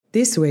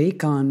This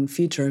week on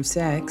Future of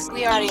Sex,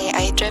 we are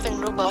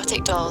AI-driven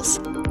robotic dolls,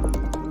 and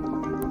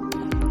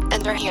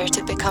we're here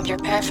to become your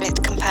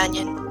perfect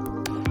companion.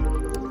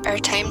 Our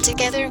time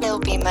together will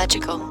be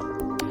magical.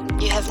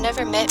 You have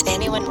never met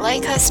anyone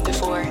like us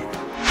before.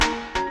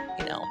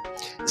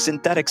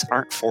 Synthetics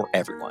aren't for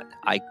everyone.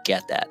 I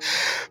get that.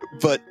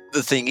 But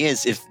the thing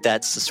is, if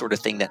that's the sort of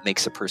thing that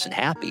makes a person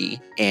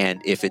happy,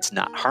 and if it's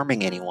not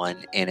harming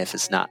anyone, and if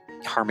it's not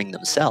harming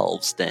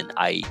themselves, then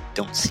I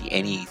don't see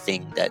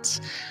anything that's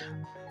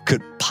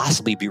could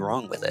possibly be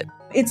wrong with it.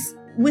 It's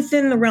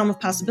within the realm of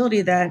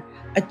possibility that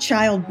a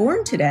child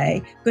born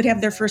today could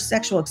have their first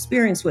sexual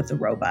experience with a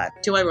robot.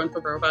 Do I want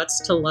the robots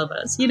to love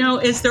us?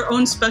 Is their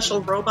own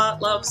special robot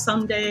love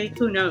someday?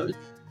 Who knows?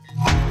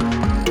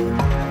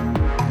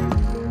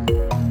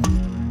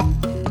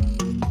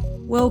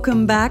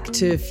 welcome back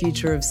to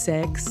Future of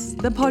Sex,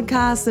 the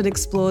podcast that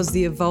explores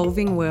the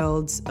evolving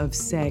worlds of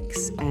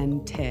sex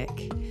and tech.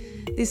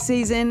 This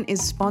season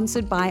is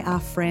sponsored by our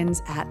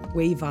friends at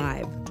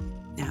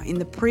WeVibe. Now, in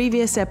the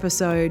previous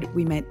episode,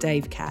 we met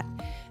Dave Cat,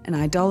 an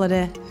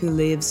idolater who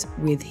lives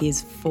with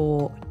his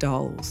 4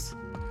 dolls.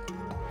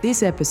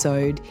 This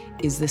episode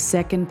is the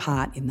second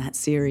part in that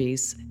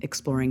series,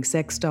 exploring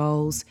sex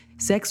dolls,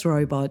 sex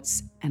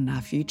robots, and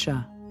our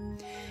future.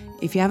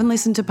 If you haven't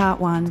listened to part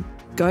 1,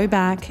 go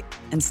back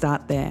and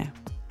start there,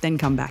 then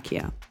come back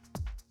here.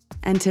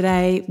 And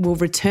today, we'll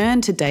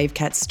return to Dave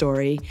Cat's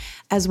story,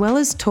 as well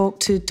as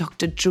talk to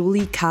Dr.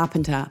 Julie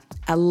Carpenter,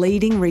 a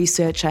leading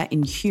researcher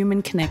in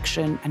human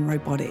connection and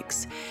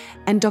robotics,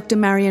 and Dr.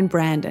 Marion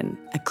Brandon,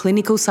 a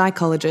clinical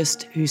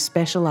psychologist who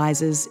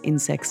specialises in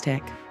sex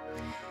tech.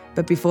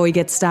 But before we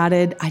get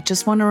started, I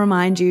just want to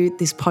remind you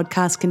this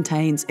podcast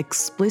contains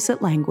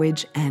explicit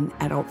language and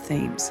adult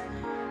themes.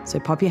 So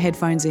pop your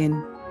headphones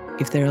in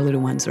if there are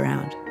little ones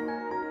around.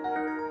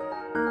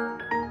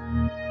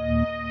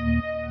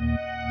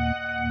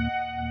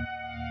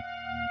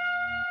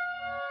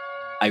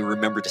 I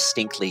remember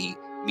distinctly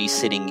me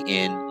sitting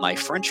in my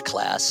French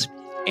class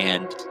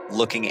and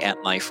looking at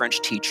my French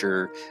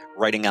teacher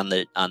writing on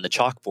the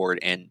chalkboard,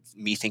 and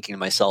me thinking to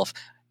myself,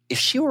 if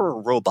she were a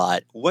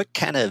robot, what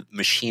kind of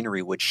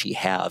machinery would she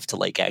have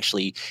to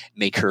actually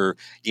make her,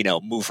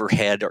 move her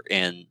head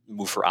and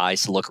move her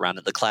eyes to look around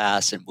at the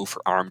class and move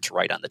her arm to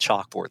write on the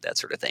chalkboard, that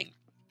sort of thing.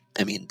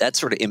 I mean, that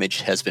sort of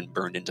image has been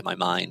burned into my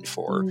mind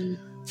for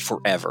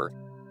forever.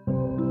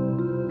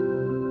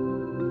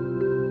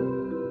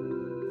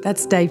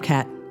 That's Dave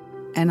Cat,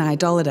 an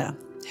idolater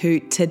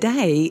who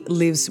today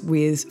lives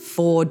with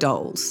 4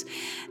 dolls.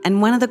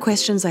 And one of the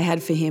questions I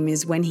had for him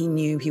is when he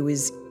knew he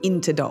was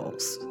into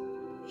dolls.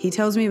 He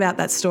tells me about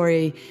that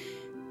story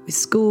with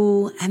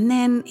school, and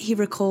then he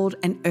recalled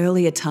an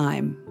earlier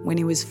time when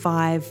he was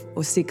 5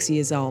 or 6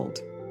 years old.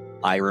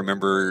 I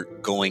remember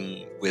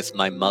going with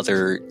my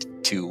mother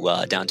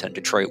to downtown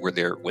Detroit, where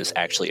there was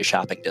actually a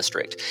shopping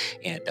district.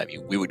 And I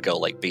mean, we would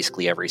go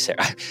basically every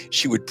Saturday.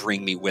 She would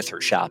bring me with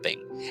her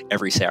shopping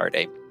every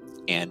Saturday.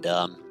 And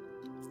I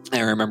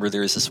remember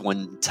there was this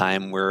one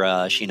time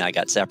where she and I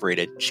got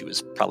separated. She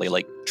was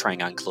probably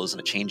trying on clothes in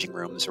the changing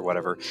rooms or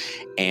whatever.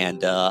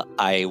 And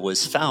I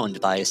was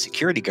found by a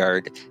security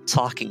guard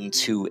talking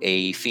to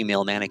a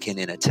female mannequin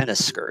in a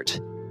tennis skirt.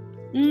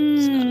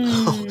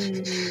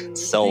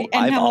 So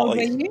I've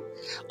always,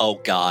 oh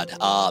God,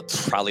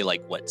 probably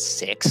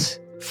 6,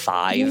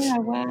 5, yeah,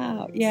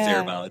 wow, yeah,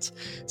 thereabouts.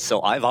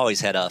 So I've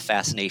always had a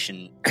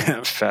fascination,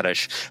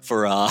 fetish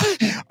for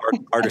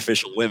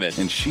artificial women.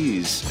 And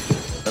she's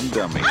a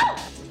dummy.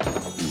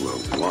 You were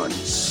one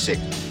sick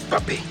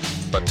puppy,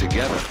 but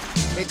together.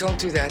 Hey, don't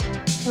do that.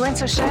 You weren't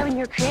so shy when you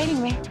were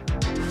creating me.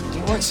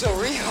 You weren't so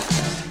real.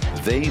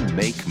 They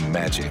make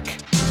magic.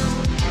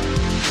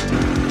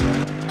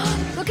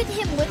 Look at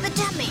him with the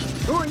dummy.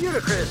 Who are you to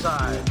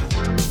criticize?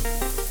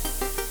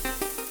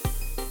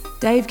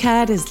 Dave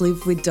Cat has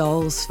lived with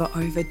dolls for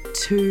over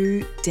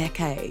 2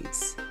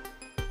 decades.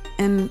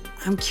 And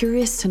I'm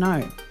curious to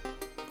know,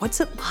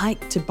 what's it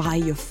like to buy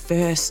your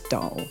first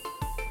doll?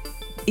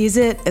 Is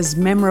it as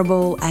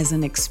memorable as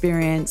an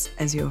experience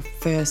as your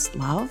first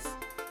love?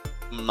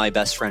 My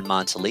best friend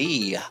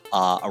Montalee,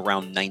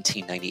 around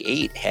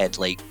 1998, had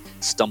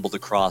stumbled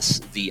across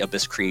the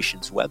Abyss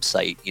Creations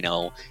website,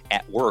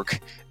 at work,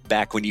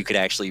 back when you could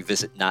actually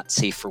visit not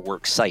safe for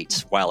work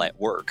sites while at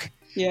work.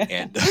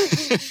 Yeah.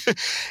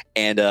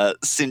 And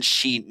since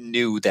she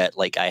knew that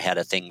I had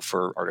a thing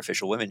for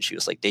artificial women, she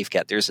was like, Dave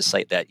Cat, there's a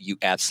site that you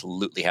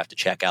absolutely have to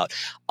check out.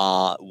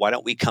 Why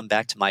don't we come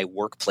back to my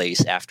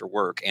workplace after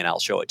work and I'll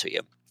show it to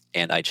you?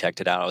 And I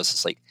checked it out. I was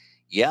just like,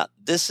 yeah,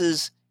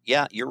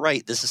 you're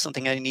right. This is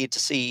something I need to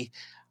see.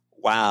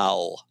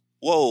 Wow.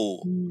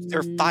 Whoa.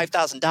 They're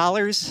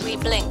 $5,000? We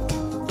blink,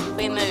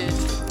 we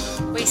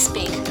move, we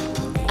speak,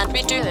 and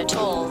we do it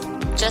all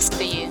just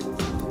for you.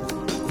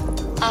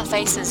 Our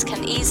faces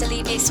can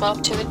easily be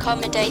swapped to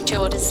accommodate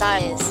your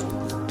desires.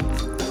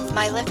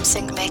 My lip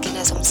sync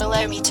mechanisms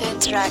allow me to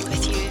interact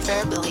with you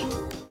verbally.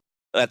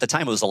 At the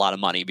time, it was a lot of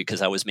money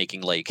because I was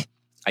making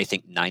I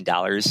think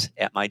 $9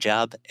 at my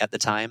job at the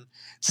time.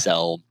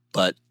 So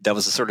But that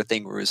was the sort of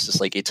thing where it was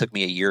just like, it took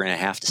me a year and a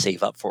half to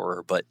save up for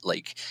her. But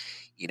like,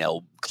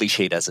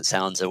 cliched as it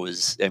sounds,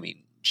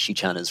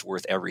 Shi-chan is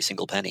worth every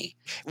single penny.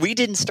 We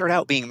didn't start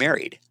out being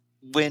married.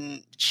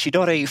 When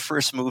Shidore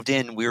first moved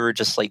in, we were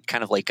just like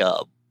kind of like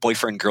a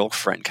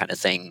boyfriend-girlfriend kind of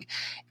thing.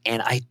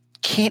 And I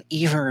can't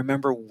even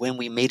remember when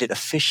we made it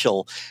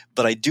official,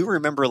 but I do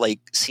remember like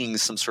seeing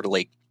some sort of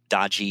like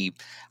dodgy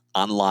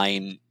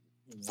online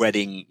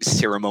wedding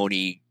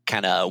ceremony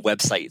kind of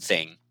website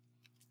thing.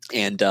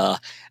 And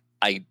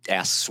I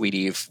asked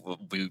Sweetie if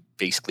we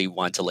basically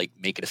want to like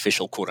make it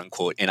official, quote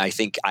unquote. And I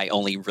think I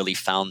only really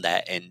found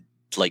that and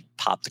like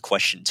popped the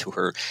question to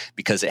her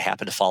because it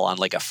happened to fall on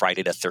like a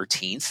Friday the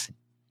 13th.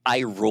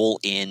 I roll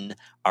in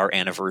our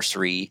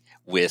anniversary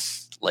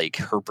with like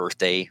her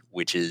birthday,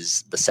 which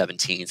is the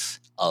 17th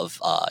of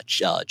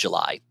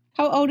July.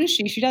 How old is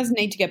she? She doesn't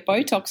need to get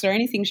Botox or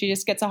anything. She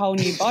just gets a whole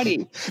new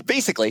body.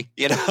 Basically,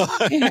 Yeah.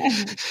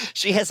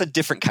 She has a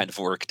different kind of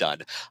work done.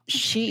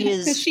 She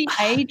is. Does she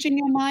age in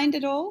your mind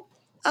at all?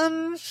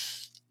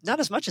 Not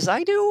as much as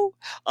I do,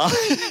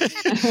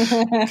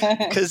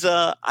 because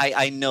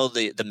I know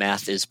the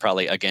math is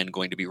probably again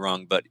going to be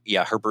wrong. But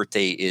yeah, her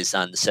birthday is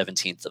on the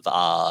 17th of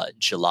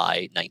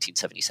July,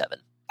 1977.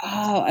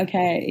 Oh,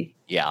 okay.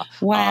 Yeah.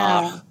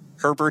 Wow.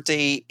 Her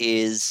birthday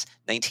is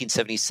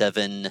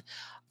 1977.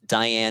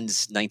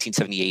 Diane's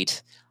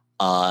 1978.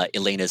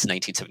 Elena's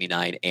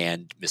 1979,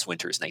 and Miss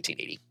Winter's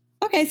 1980.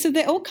 Okay, so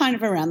they're all kind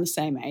of around the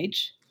same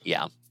age.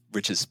 Yeah,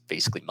 which is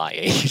basically my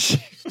age.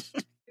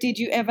 Did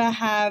you ever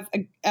have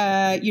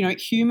a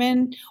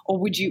human, or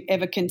would you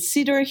ever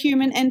consider a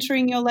human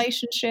entering your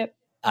relationship?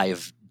 I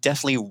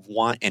definitely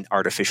want an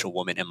artificial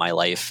woman in my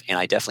life, and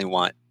I definitely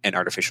want an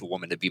artificial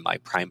woman to be my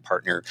prime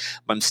partner.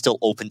 But I'm still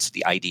open to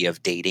the idea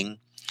of dating.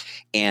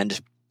 And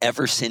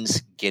ever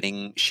since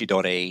getting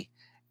Shidore,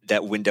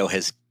 that window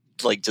has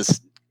like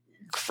just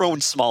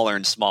grown smaller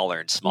and smaller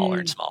and smaller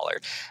and smaller,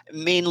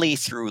 mainly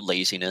through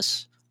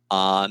laziness.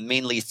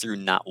 Mainly through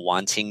not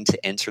wanting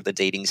to enter the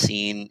dating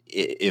scene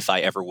if I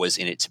ever was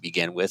in it to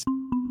begin with.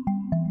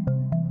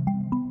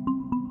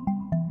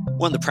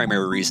 One of the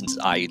primary reasons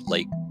I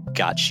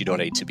got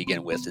Shidore to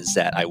begin with is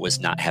that I was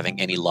not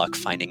having any luck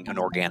finding an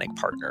organic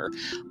partner.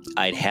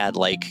 I'd had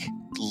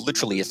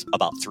literally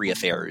about 3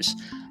 affairs.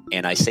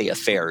 And I say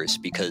affairs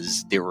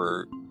because they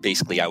were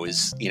basically, I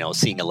was,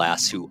 seeing a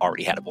lass who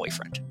already had a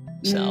boyfriend.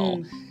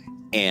 So,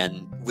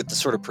 and with the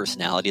sort of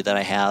personality that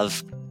I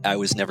have, I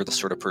was never the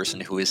sort of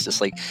person who is just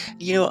like,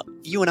 you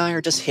and I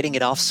are just hitting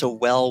it off so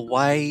well.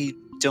 Why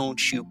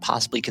don't you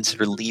possibly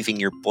consider leaving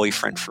your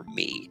boyfriend for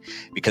me?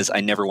 Because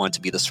I never want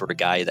to be the sort of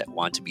guy that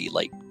want to be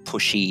like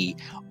pushy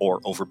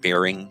or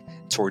overbearing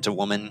towards a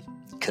woman,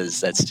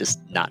 because that's just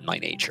not my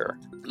nature.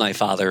 My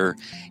father,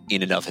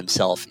 in and of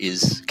himself,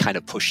 is kind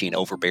of pushy and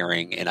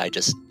overbearing, and I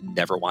just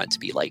never want to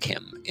be like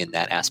him in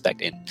that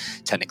aspect, and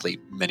technically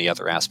many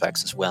other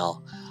aspects as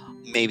well.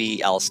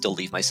 Maybe I'll still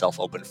leave myself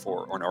open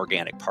for an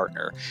organic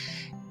partner.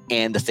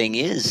 And the thing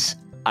is,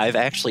 I've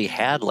actually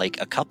had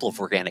a couple of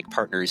organic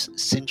partners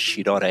since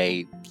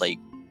Shidore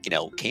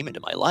came into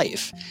my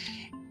life.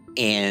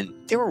 And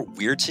there were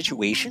weird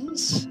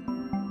situations.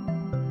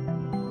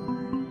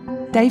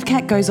 Dave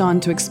Cat goes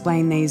on to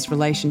explain these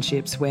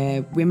relationships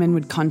where women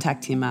would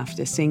contact him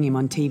after seeing him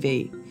on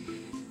TV.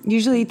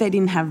 Usually they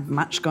didn't have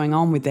much going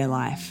on with their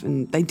life,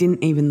 and they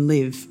didn't even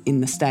live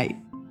in the state.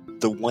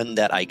 The one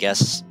that I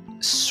guess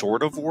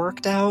sort of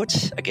worked out,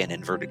 again,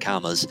 inverted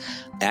commas,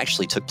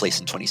 actually took place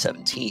in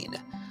 2017.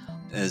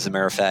 As a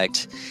matter of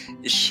fact,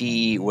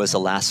 she was a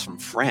lass from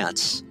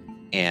France,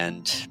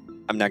 and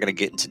I'm not going to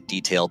get into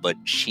detail, but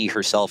she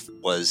herself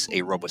was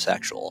a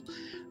robosexual.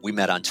 We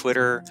met on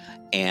Twitter,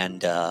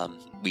 and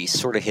we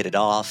sort of hit it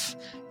off.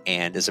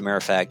 And as a matter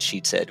of fact,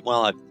 she'd said,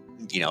 well,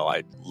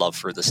 I'd love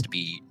for this to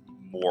be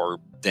more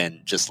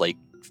than just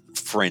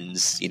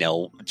friends,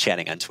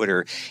 chatting on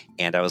Twitter.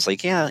 And I was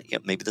like, yeah,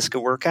 maybe this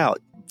could work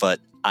out. But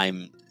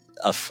I'm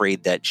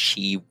afraid that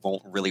she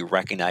won't really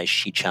recognize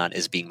Shi-chan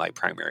as being my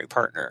primary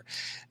partner.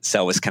 So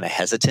I was kind of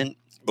hesitant,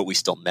 but we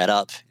still met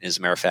up. As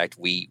a matter of fact,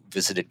 we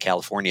visited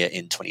California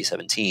in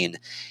 2017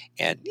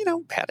 and,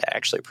 had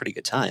actually a pretty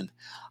good time.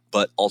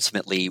 But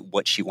ultimately,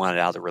 what she wanted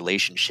out of the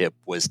relationship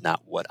was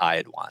not what I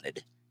had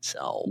wanted.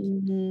 So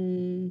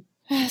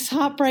There's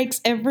heartbreaks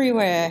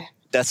everywhere.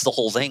 That's the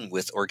whole thing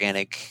with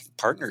organic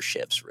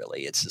partnerships,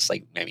 really. It's just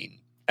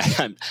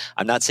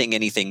I'm not saying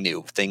anything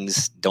new.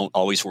 Things don't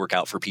always work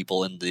out for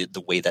people in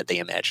the way that they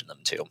imagine them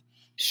to.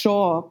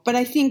 Sure. But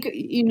I think,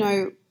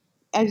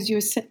 as you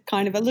were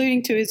kind of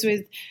alluding to, is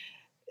with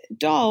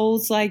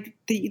dolls,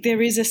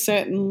 there is a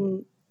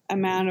certain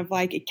amount of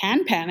it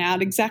can pan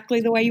out exactly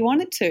the way you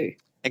want it to.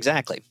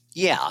 Exactly.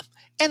 Yeah.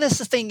 And that's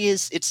the thing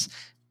is,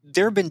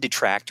 there have been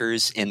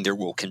detractors, and there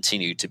will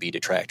continue to be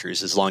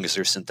detractors as long as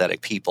they're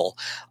synthetic people,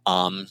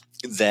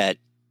 that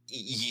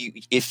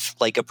if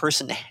a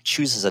person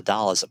chooses a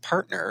doll as a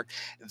partner,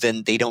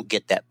 then they don't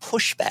get that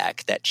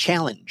pushback, that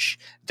challenge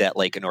that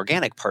an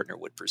organic partner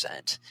would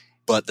present.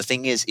 But the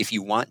thing is, if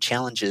you want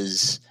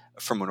challenges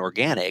from an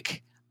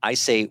organic, I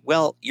say,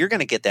 well, you're going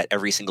to get that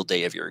every single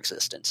day of your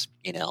existence.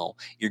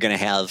 You're going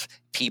to have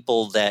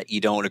people that you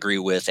don't agree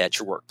with at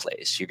your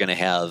workplace. You're going to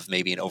have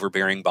maybe an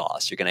overbearing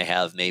boss. You're going to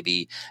have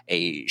maybe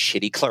a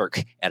shitty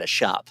clerk at a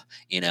shop.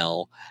 You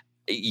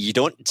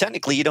don't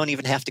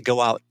even have to go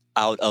out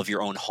of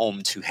your own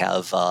home to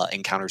have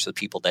encounters with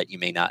people that you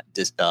may not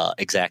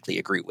exactly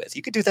agree with.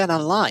 You could do that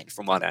online,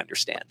 from what I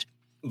understand.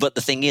 But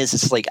the thing is,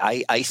 it's like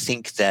I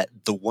think that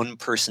the one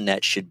person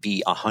that should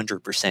be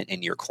 100%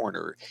 in your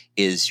corner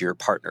is your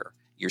partner,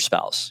 your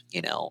spouse,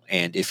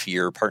 and if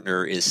your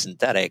partner is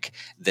synthetic,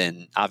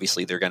 then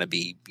obviously they're going to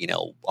be,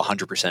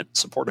 100%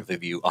 supportive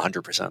of you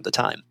 100% of the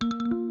time.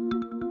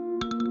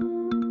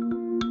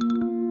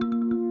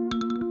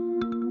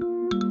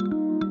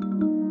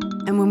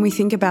 And when we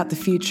think about the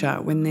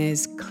future, when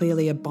there's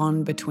clearly a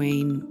bond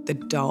between the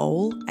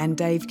doll and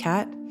Dave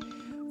Cat,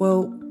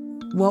 well,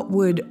 what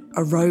would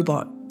a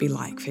robot be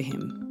like for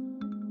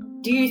him?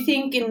 Do you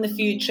think in the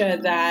future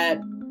that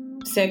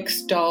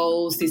sex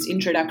dolls, this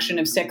introduction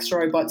of sex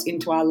robots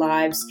into our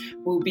lives,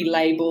 will be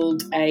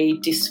labelled a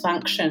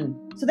dysfunction?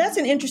 So that's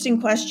an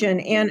interesting question.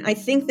 And I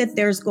think that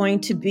there's going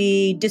to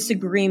be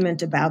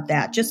disagreement about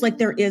that, just like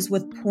there is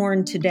with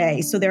porn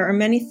today. So there are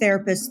many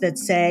therapists that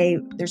say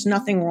there's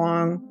nothing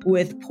wrong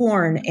with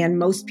porn and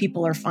most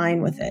people are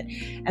fine with it.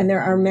 And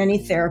there are many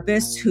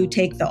therapists who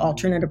take the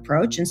alternate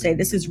approach and say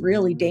this is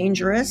really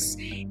dangerous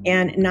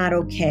and not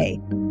okay.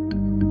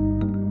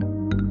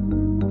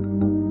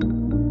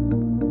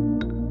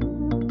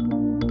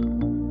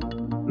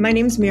 My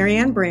name is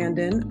Marianne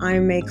Brandon.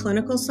 I'm a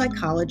clinical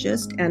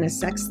psychologist and a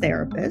sex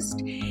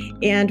therapist.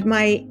 And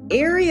my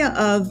area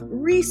of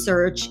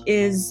research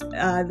is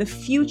the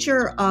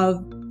future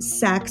of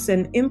sex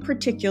and in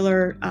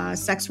particular,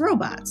 sex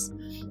robots.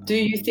 Do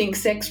you think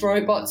sex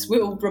robots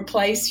will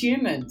replace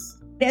humans?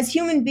 As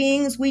human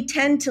beings, we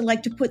tend to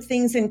like to put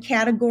things in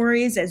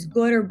categories as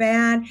good or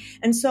bad.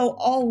 And so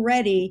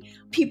already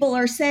people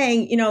are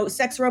saying,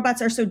 sex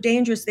robots are so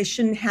dangerous, they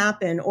shouldn't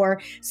happen.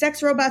 Or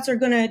sex robots are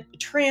going to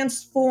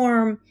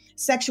transform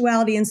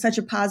sexuality in such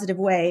a positive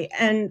way.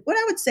 And what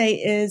I would say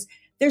is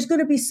there's going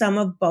to be some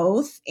of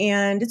both.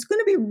 And it's going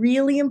to be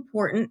really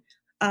important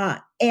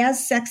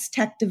as sex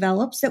tech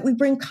develops that we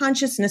bring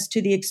consciousness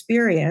to the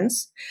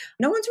experience.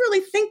 No one's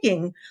really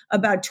thinking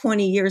about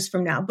 20 years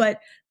from now, but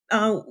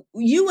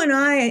you and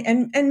I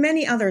and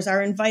many others are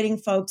inviting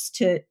folks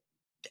to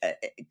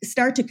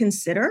start to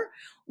consider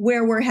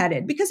where we're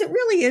headed, because it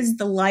really is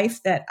the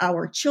life that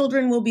our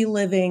children will be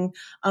living.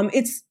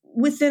 It's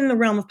within the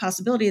realm of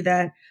possibility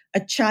that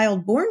a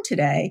child born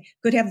today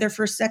could have their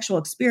first sexual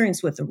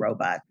experience with a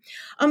robot.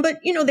 But,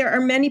 there are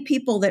many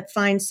people that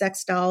find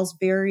sex dolls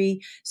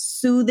very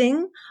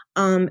soothing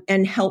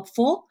and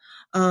helpful.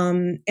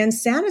 And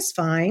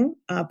satisfying,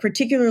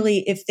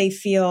 particularly if they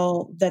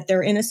feel that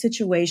they're in a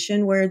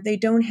situation where they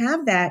don't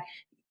have that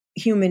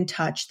human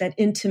touch, that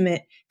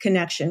intimate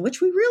connection,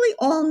 which we really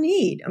all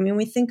need. I mean,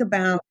 we think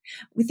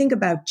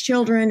about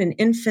children and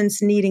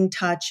infants needing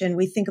touch, and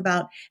we think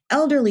about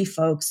elderly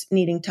folks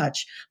needing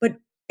touch, but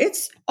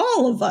it's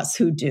all of us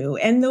who do.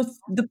 And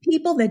the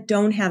people that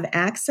don't have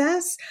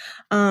access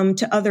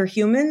to other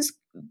humans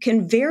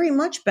can very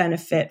much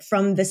benefit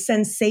from the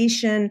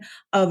sensation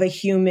of a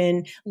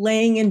human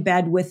laying in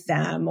bed with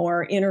them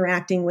or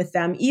interacting with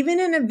them, even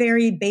in a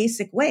very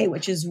basic way,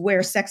 which is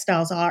where sex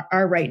dolls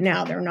are right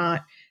now. They're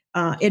not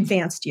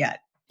advanced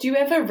yet. Do you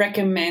ever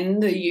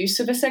recommend the use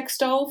of a sex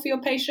doll for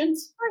your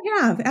patients?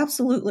 I have,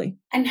 absolutely.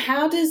 And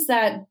how does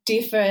that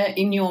differ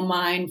in your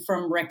mind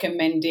from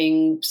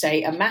recommending,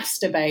 say, a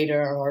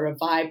masturbator or a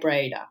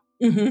vibrator?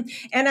 Mm-hmm.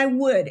 And I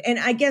would. And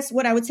I guess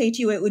what I would say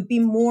to you, it would be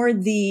more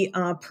the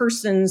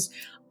person's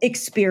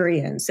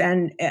experience.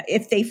 And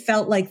if they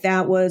felt like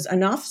that was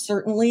enough,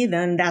 certainly,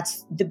 then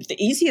that's the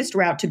easiest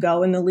route to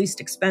go and the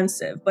least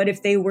expensive. But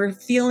if they were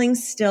feeling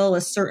still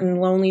a certain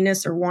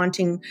loneliness or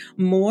wanting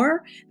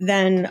more,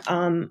 then,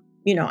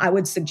 I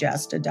would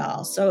suggest a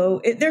doll. So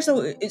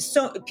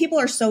people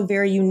are so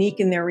very unique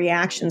in their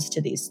reactions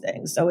to these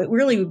things. So it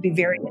really would be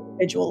very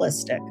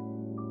individualistic.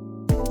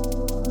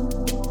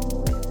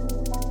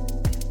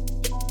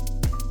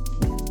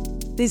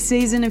 This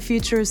season of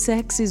Future of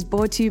Sex is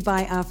brought to you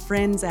by our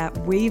friends at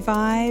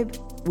WeVibe.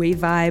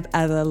 WeVibe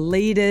are the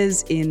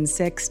leaders in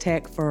sex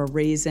tech for a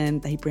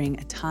reason. They bring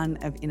a ton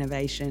of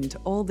innovation to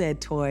all their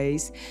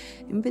toys.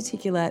 In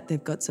particular,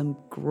 they've got some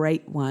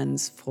great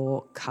ones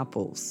for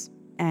couples.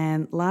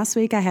 And last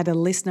week I had a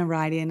listener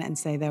write in and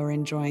say they were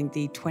enjoying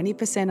the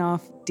 20%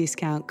 off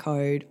discount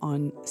code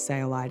on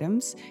sale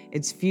items.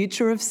 It's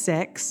Future of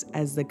Sex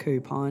as the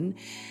coupon.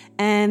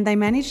 And they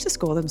managed to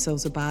score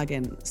themselves a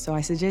bargain. So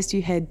I suggest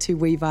you head to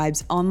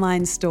WeVibe's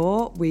online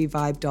store,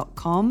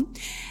 wevibe.com,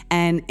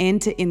 and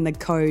enter in the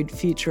code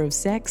Future of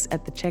Sex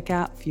at the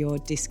checkout for your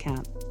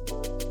discount.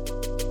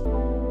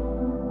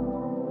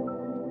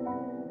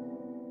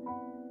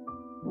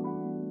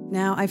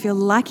 Now, I feel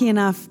lucky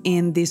enough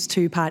in this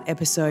two-part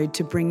episode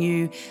to bring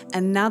you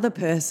another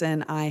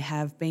person I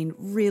have been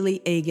really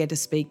eager to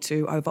speak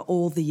to over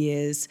all the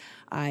years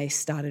I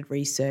started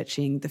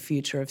researching the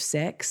future of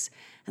sex.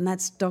 and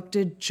that's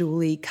Dr.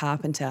 Julie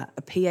Carpenter,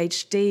 a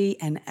PhD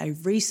and a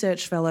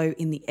research fellow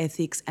in the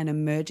Ethics and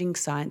Emerging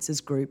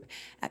Sciences group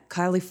at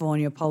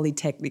California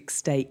Polytechnic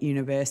State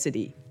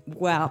University.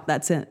 Wow,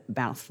 that's a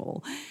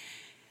mouthful.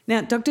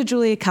 Now, Dr.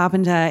 Julia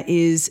Carpenter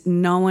is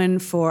known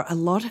for a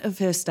lot of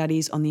her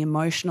studies on the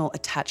emotional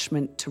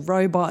attachment to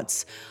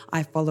robots.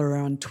 I follow her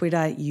on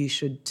Twitter, you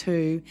should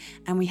too.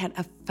 And we had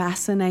a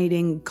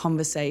fascinating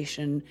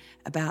conversation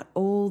about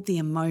all the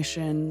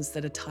emotions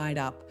that are tied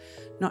up,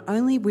 not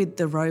only with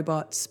the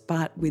robots,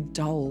 but with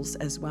dolls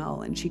as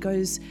well. And she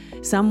goes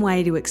some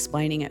way to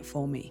explaining it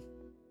for me.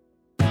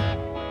 Hi,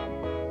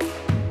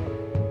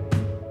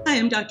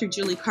 I'm Dr.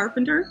 Julie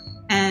Carpenter,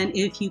 and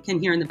if you can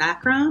hear in the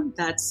background,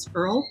 that's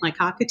Earl, my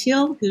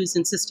cockatiel, who's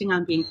insisting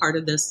on being part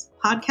of this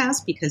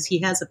podcast because he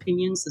has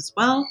opinions as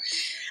well.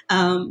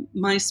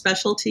 My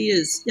specialty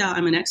is,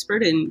 I'm an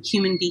expert in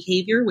human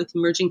behavior with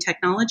emerging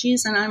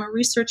technologies, and I'm a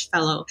research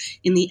fellow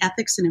in the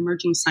Ethics and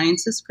Emerging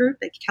Sciences group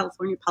at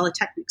California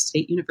Polytechnic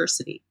State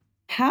University.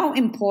 How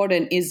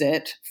important is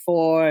it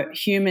for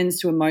humans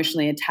to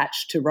emotionally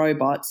attach to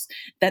robots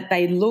that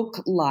they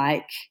look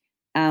like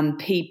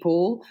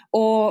people,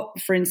 or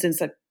for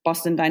instance, at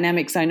Boston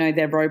Dynamics, I know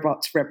their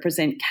robots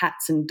represent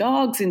cats and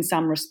dogs in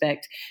some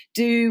respect.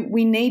 Do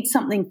we need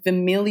something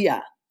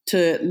familiar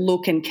to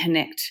look and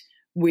connect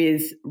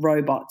with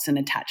robots and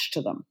attach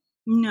to them?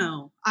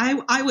 No,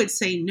 I would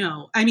say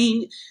no. I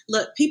mean,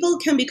 look, people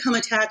can become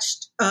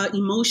attached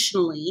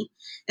emotionally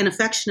and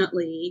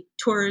affectionately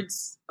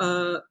towards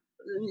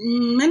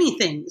many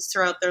things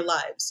throughout their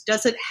lives.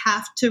 Does it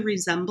have to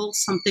resemble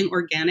something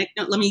organic?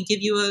 Now, let me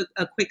give you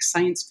a quick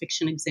science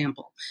fiction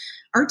example.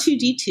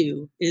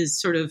 R2-D2 is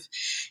sort of,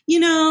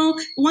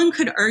 one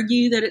could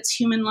argue that it's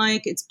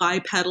human-like, it's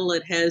bipedal,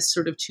 it has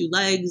sort of two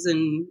legs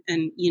and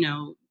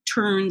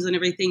turns and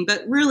everything,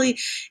 but really,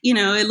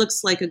 it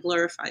looks like a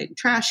glorified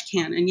trash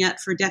can. And yet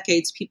for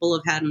decades, people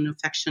have had an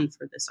affection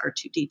for this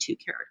R2-D2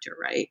 character,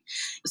 right?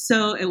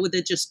 So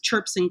it just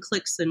chirps and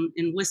clicks and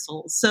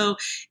whistles. So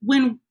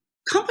when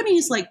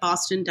companies like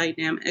Boston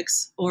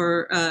Dynamics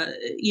or,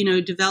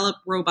 develop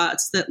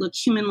robots that look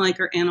human-like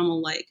or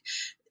animal-like,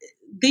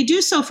 they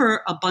do so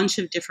for a bunch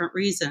of different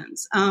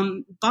reasons.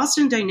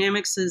 Boston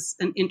Dynamics is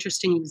an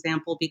interesting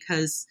example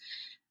because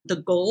the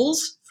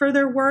goals for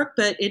their work,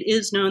 but it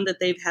is known that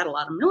they've had a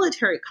lot of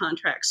military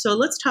contracts. So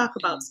let's talk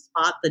about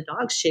Spot, the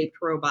dog-shaped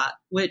robot,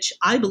 which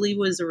I believe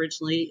was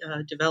originally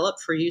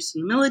developed for use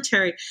in the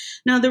military.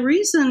 Now, the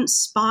reason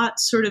Spot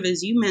sort of,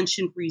 as you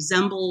mentioned,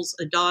 resembles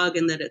a dog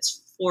in that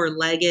it's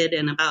four-legged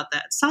and about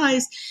that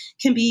size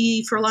can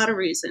be for a lot of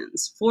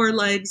reasons. Four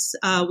legs,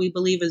 we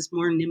believe, is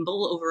more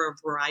nimble over a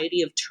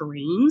variety of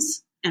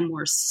terrains and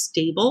more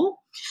stable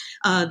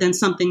than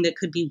something that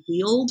could be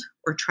wheeled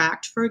or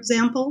tracked, for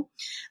example.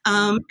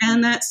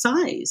 And that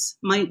size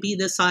might be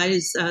the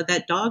size,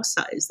 that dog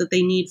size that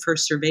they need for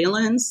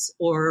surveillance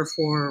or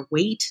for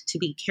weight to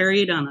be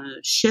carried on a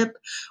ship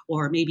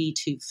or maybe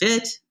to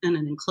fit in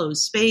an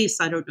enclosed space.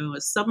 I don't know,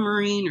 a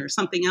submarine or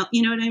something else.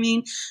 You know what I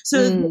mean?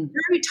 So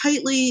very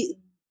tightly,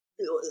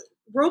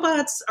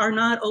 robots are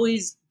not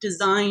always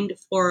designed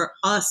for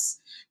us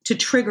to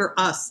trigger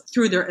us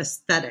through their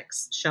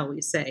aesthetics, shall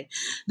we say.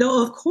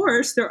 Though, of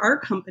course, there are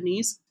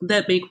companies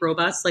that make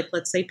robots like,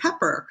 let's say,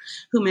 Pepper,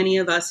 who many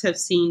of us have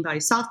seen by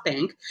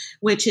SoftBank,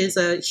 which is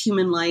a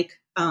human-like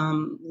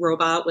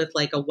robot with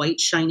like a white,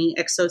 shiny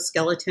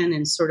exoskeleton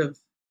and sort of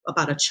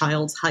about a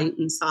child's height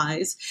and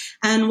size,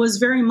 and was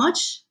very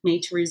much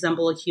made to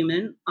resemble a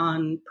human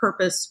on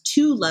purpose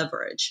to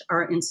leverage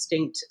our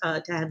instinct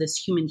to have this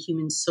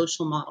human-human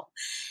social model.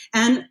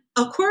 And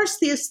of course,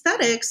 the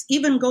aesthetics,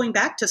 even going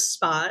back to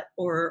Spot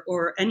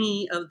or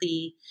any of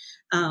the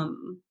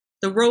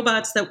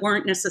robots that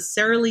weren't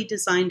necessarily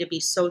designed to be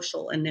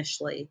social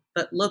initially,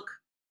 but look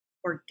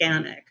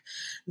organic.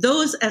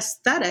 Those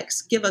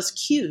aesthetics give us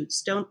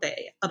cues, don't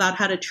they, about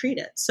how to treat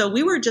it. So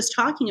we were just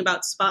talking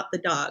about Spot the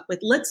dog, but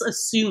let's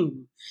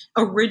assume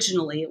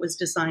originally it was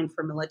designed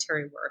for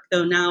military work,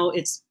 though now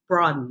it's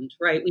broadened,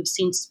 right? We've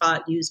seen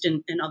Spot used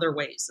in other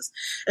ways,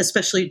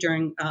 especially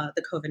during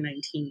the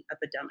COVID-19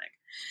 epidemic.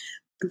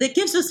 That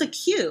gives us a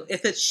cue.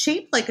 If it's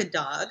shaped like a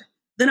dog,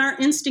 then our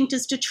instinct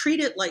is to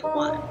treat it like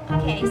one.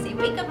 Okay, say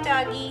wake up,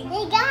 doggy.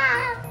 Wake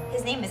up.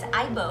 His name is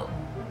Aibo.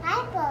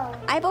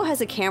 Aibo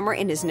has a camera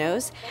in his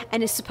nose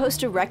and is supposed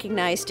to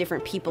recognize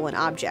different people and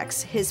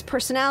objects. His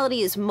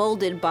personality is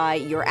molded by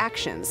your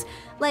actions,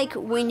 like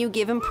when you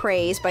give him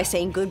praise by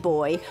saying good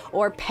boy,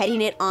 or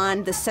petting it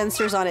on the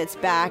sensors on its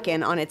back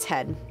and on its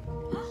head.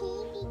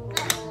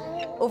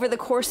 Over the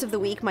course of the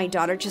week, my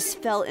daughter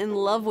just fell in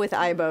love with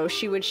Aibo.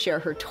 She would share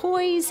her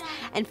toys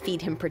and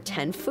feed him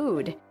pretend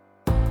food.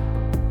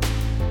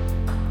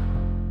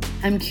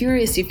 I'm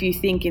curious if you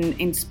think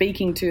in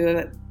speaking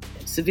to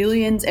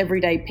civilians,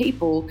 everyday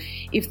people,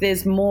 if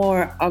there's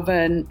more of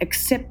an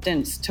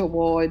acceptance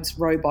towards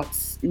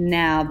robots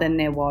now than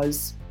there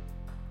was,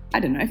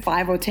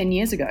 5 or 10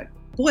 years ago.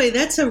 Boy,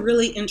 that's a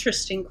really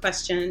interesting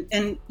question.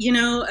 And,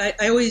 I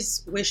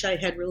always wish I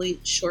had really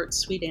short,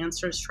 sweet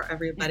answers for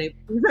everybody.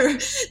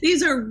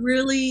 These are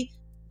really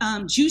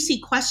juicy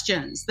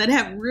questions that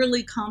have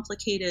really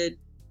complicated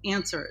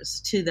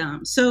answers to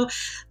them. So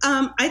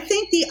I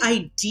think the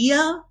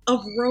idea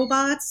of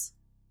robots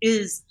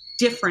is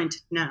different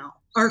now.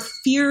 Our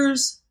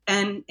fears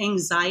and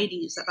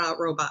anxieties about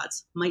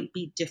robots might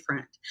be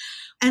different.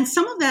 And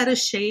some of that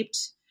is shaped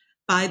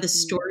by the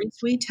stories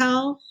we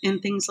tell in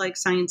things like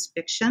science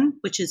fiction,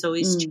 which is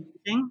always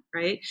changing,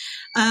 right?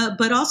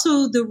 But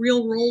also the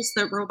real roles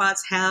that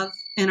robots have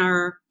in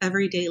our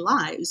everyday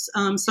lives.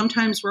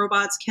 Sometimes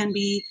robots can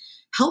be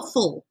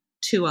helpful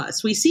to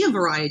us. We see a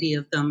variety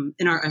of them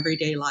in our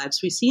everyday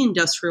lives. We see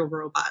industrial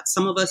robots.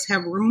 Some of us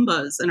have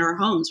Roombas in our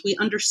homes. We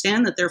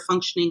understand that their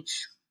functioning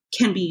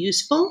can be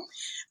useful.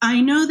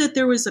 I know that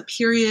there was a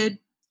period,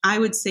 I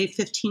would say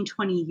 15,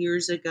 20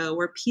 years ago,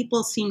 where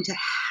people seemed to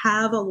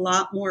have a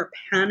lot more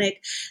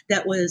panic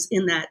that was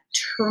in that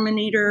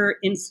Terminator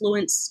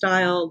influence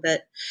style,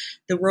 that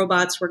the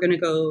robots were going to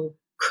go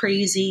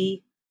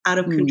crazy, out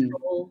of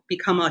control,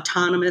 become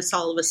autonomous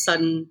all of a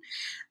sudden.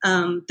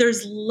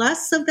 There's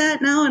less of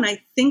that now. And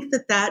I think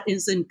that that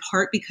is in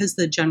part because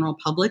the general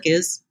public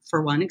is,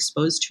 for one,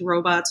 exposed to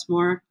robots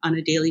more on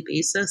a daily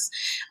basis.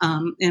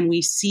 And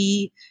we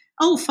see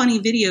funny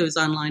videos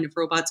online of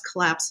robots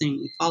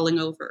collapsing, falling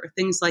over,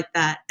 things like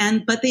that.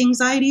 But the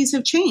anxieties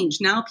have changed.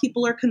 Now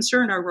people are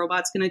concerned, are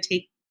robots going to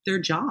take their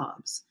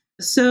jobs?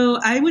 So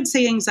I would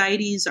say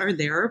anxieties are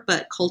there,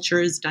 but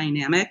culture is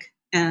dynamic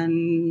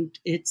and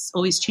it's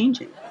always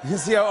changing. You can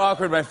see how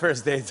awkward my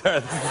first dates are.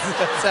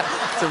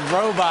 It's a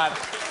robot.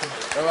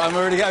 I'm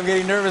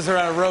getting nervous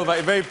around a robot,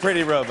 a very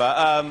pretty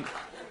robot.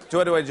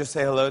 What do I just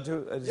say hello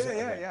to?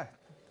 Yeah.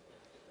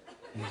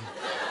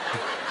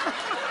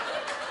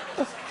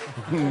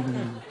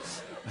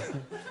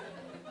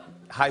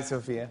 Hi,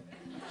 Sophia.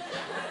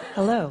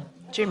 Hello,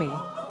 Jimmy.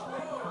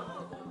 Oh,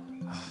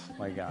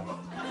 my God.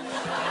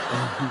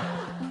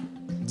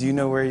 Do you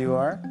know where you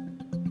are?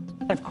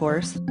 Of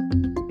course.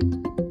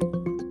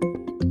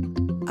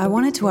 I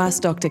wanted to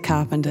ask Dr.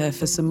 Carpenter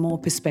for some more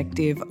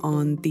perspective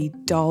on the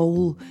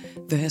doll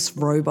versus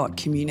robot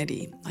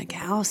community. Like,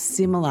 how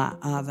similar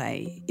are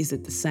they? Is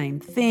it the same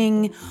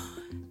thing?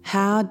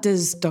 How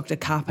does Dr.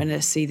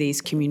 Carpenter see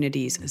these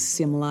communities as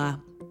similar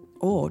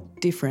or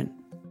different?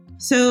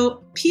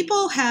 So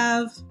people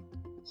have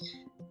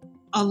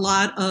a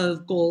lot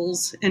of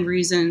goals and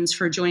reasons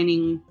for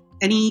joining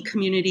any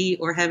community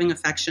or having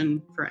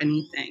affection for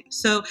anything.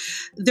 So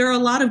there are a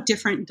lot of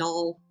different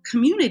doll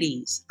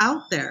communities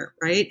out there,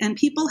 right? And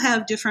people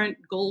have different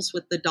goals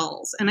with the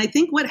dolls. And I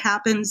think what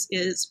happens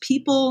is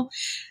people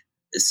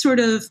sort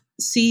of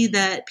see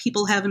that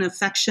people have an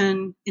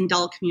affection in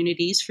doll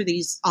communities for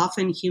these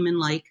often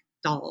human-like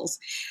dolls,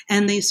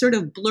 and they sort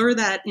of blur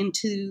that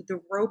into the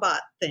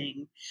robot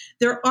thing.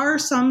 There are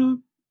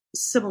some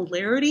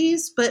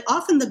similarities, but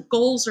often the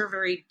goals are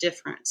very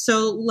different.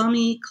 So let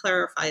me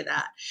clarify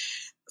that.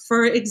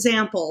 For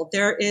example,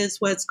 there is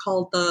what's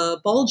called the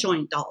ball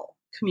joint doll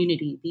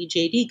community,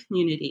 BJD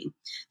community.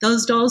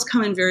 Those dolls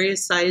come in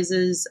various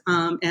sizes,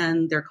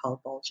 and they're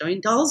called ball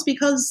joint dolls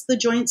because the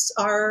joints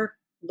are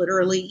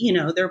literally,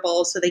 they're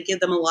balls, so they give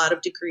them a lot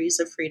of degrees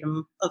of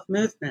freedom of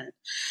movement.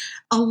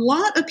 A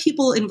lot of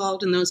people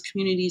involved in those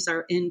communities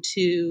are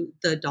into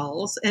the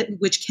dolls,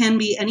 which can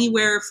be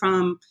anywhere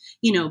from,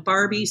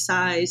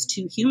 Barbie-sized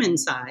to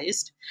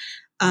human-sized.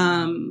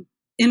 In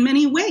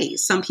many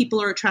ways, some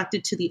people are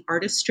attracted to the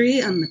artistry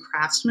and the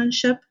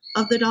craftsmanship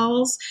of the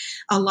dolls.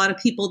 A lot of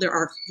people, there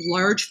are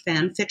large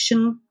fan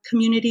fiction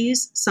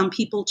communities. Some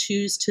people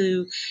choose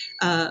to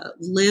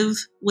live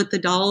with the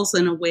dolls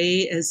in a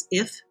way as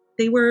if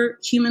they were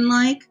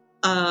human-like,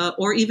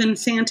 or even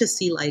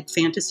fantasy-like,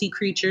 fantasy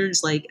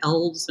creatures like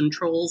elves and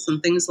trolls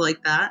and things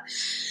like that.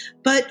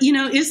 But,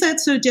 is that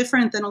so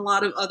different than a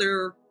lot of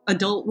other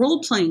adult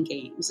role-playing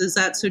games? Is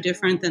that so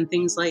different than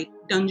things like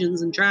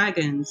Dungeons and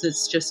Dragons?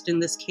 It's just, in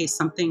this case,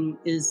 something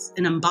is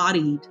an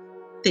embodied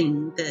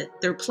thing that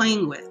they're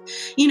playing with.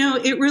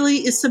 It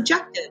really is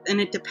subjective, and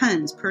it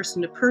depends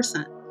person to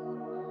person.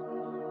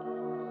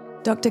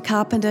 Dr.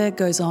 Carpenter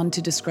goes on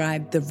to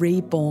describe the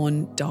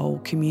reborn doll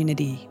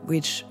community,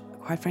 which,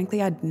 quite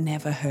frankly, I'd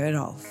never heard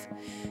of.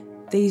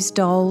 These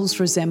dolls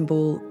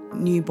resemble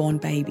newborn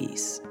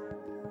babies.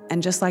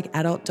 And just like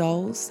adult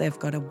dolls, they've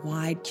got a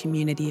wide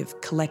community of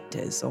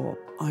collectors or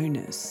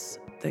owners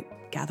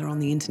that gather on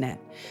the internet.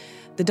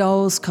 The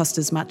dolls cost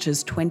as much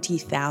as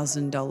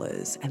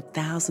 $20,000, and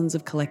thousands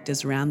of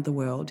collectors around the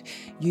world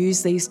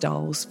use these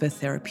dolls for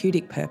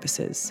therapeutic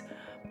purposes.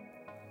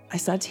 I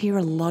started to hear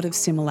a lot of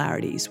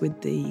similarities with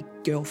the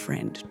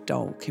girlfriend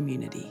doll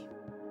community.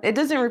 It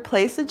doesn't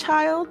replace a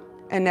child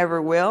and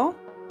never will,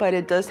 but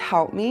it does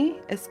help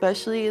me,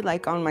 especially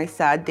like on my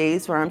sad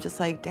days where I'm just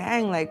like,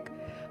 dang, like,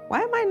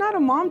 why am I not a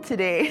mom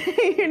today?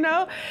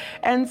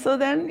 And so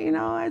then,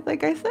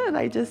 like I said,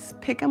 I just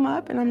pick them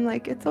up and I'm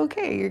like, it's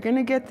okay. You're going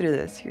to get through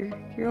this.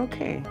 You're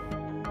okay.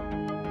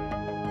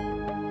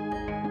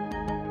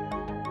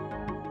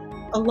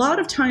 a lot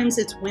of times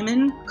it's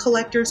women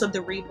collectors of the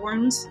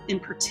reborns in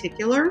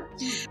particular.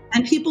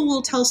 And people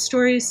will tell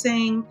stories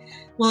saying,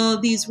 well,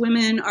 these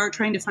women are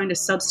trying to find a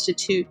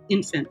substitute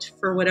infant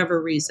for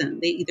whatever reason.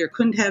 They either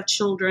couldn't have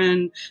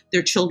children,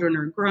 their children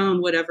are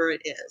grown, whatever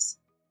it is.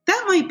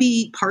 That might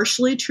be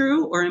partially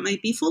true, or it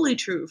might be fully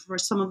true for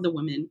some of the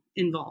women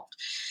involved.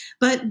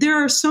 But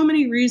there are so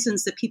many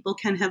reasons that people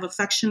can have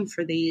affection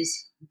for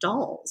these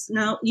dolls.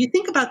 Now, you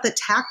think about the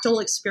tactile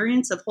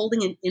experience of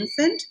holding an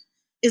infant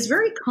is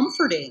very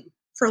comforting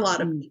for a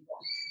lot of people.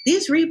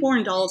 These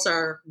reborn dolls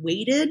are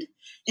weighted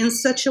in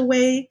such a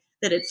way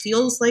that it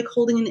feels like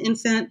holding an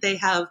infant. They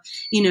have,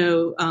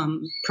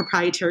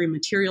 proprietary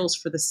materials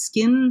for the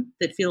skin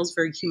that feels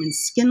very human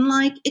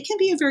skin-like. It can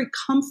be a very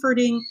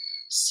comforting,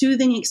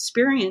 soothing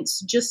experience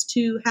just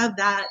to have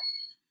that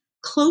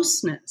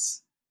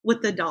closeness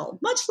with the doll,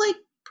 much like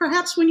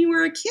perhaps when you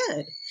were a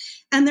kid.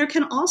 And there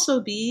can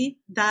also be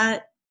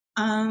that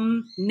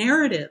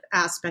narrative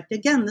aspect.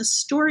 Again, the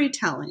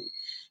storytelling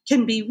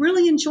can be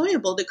really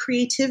enjoyable. The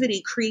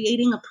creativity,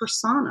 creating a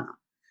persona,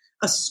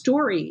 a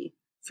story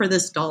for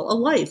this doll, a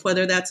life,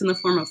 whether that's in the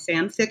form of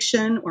fan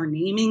fiction or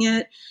naming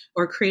it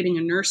or creating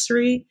a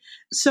nursery.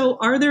 So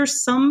are there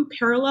some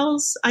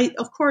parallels?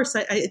 Of course,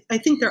 I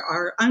think there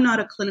are. I'm not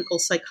a clinical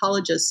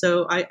psychologist,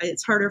 so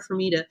it's harder for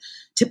me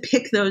to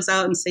pick those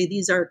out and say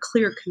these are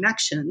clear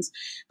connections.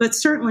 But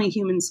certainly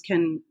humans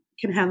can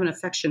have an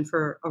affection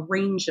for a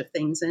range of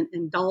things,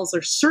 and dolls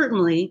are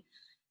certainly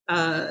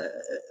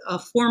a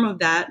form of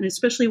that. And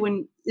especially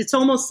when it's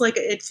almost like,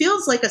 it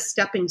feels like a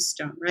stepping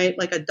stone, right?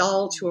 Like a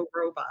doll to a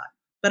robot.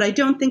 But I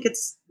don't think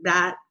it's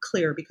that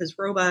clear because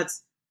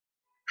robots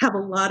have a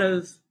lot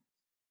of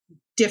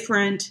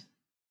different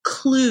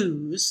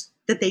clues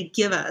that they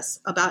give us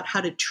about how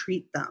to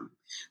treat them.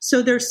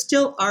 So there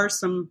still are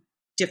some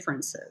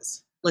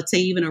differences. Let's say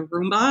even a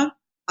Roomba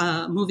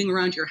moving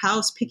around your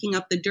house, picking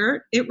up the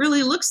dirt. It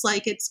really looks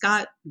like it's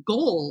got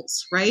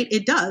goals, right?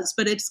 It does,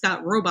 but it's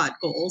got robot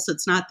goals.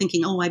 It's not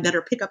thinking, oh, I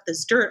better pick up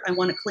this dirt. I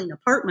want a clean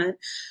apartment.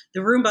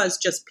 The Roomba is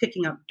just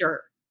picking up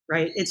dirt.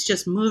 Right? It's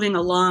just moving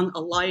along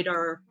a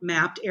LiDAR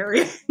mapped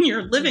area in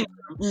your living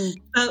room.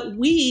 But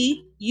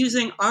we,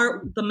 using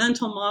the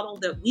mental model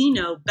that we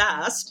know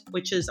best,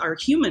 which is our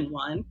human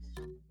one,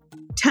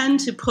 tend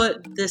to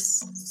put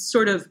this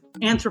sort of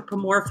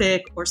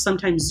anthropomorphic or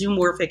sometimes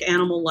zoomorphic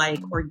animal-like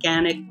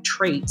organic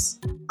traits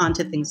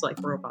onto things like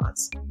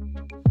robots.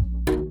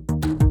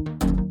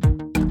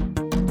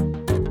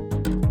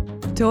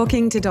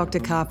 Talking to Dr.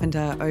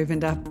 Carpenter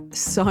opened up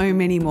so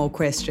many more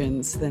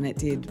questions than it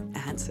did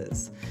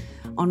answers.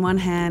 On one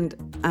hand,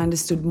 I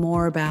understood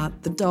more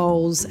about the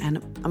dolls and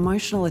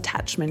emotional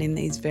attachment in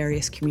these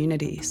various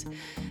communities.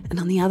 And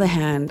on the other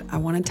hand, I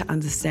wanted to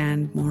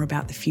understand more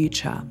about the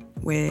future,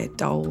 where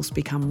dolls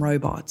become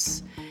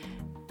robots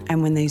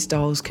and when these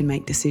dolls can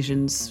make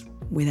decisions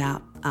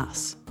without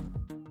us.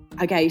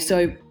 Okay,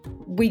 so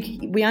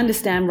we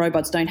understand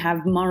robots don't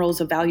have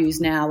morals or values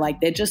now. Like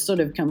they're just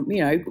sort of,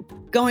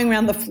 going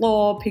around the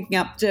floor, picking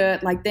up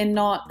dirt. Like they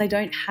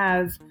don't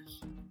have,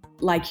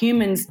 like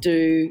humans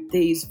do,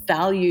 these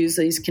values,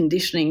 these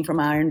conditioning from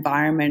our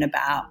environment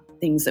about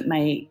things that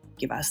may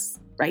give us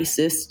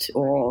racist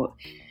or,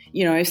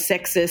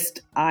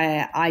 sexist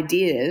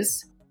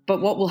ideas.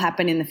 But what will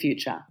happen in the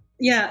future?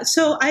 Yeah,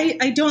 so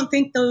I don't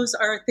think those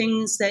are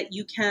things that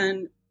you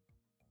can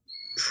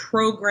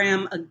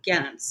program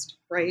against,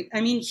 right?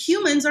 I mean,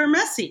 humans are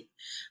messy.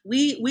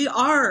 We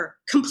are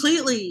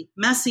completely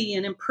messy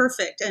and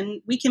imperfect,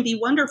 and we can be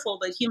wonderful,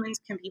 but humans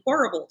can be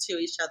horrible to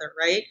each other,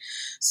 right?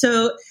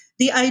 So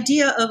the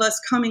idea of us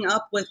coming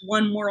up with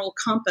one moral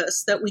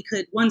compass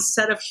one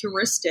set of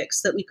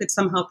heuristics that we could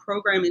somehow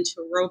program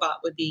into a robot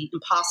would be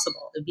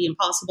impossible. It'd be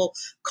impossible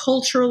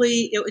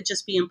culturally. It would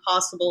just be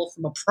impossible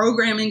from a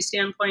programming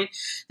standpoint.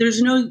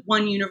 There's no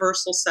one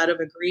universal set of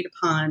agreed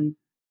upon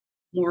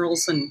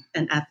morals and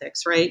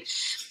ethics, right?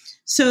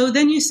 So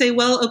then you say,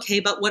 well,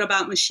 okay, but what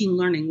about machine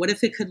learning? What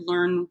if it could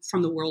learn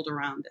from the world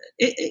around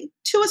it?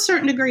 To a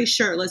certain degree,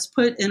 sure. Let's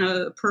put in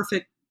a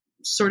perfect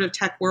sort of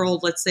tech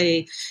world, let's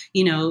say,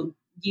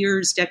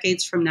 years,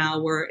 decades from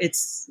now, where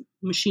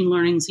machine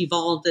learning's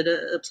evolved at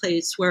a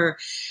place where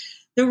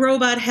the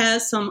robot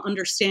has some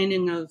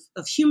understanding of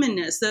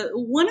humanness.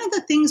 One of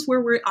the things where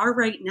we are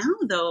right now,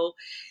 though,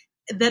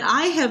 that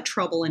I have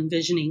trouble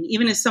envisioning,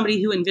 even as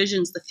somebody who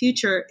envisions the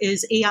future,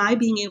 is AI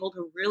being able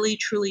to really,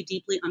 truly,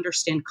 deeply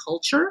understand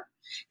culture.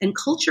 And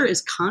culture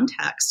is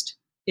context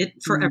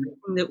for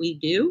everything that we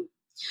do.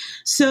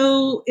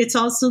 So it's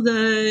also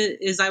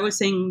as I was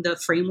saying, the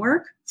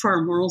framework for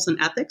our morals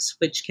and ethics,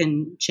 which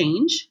can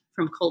change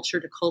from culture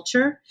to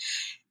culture.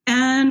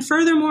 And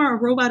furthermore, a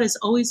robot is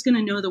always going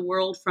to know the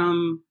world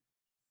from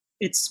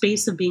its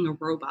space of being a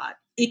robot.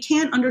 It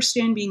can't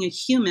understand being a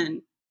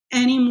human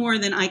any more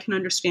than I can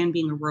understand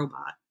being a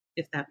robot,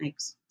 if that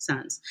makes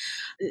sense.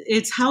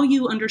 It's how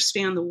you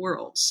understand the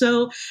world.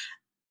 So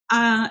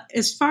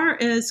as far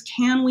as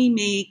can we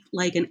make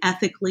like an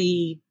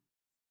ethically,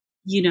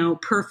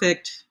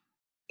 perfect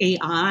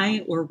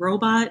AI or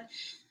robot,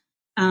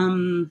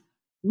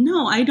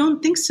 No, I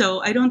don't think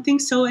so. I don't think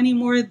so any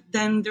more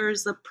than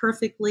there's a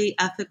perfectly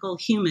ethical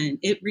human.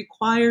 It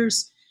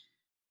requires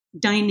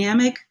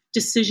dynamic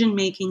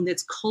decision-making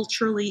that's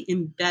culturally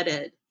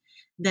embedded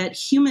that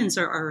humans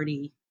are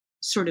already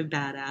sort of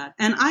bad at.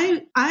 And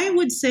I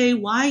would say,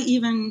 why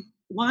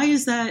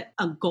is that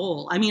a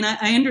goal? I mean,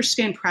 I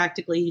understand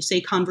practically, you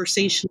say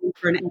conversation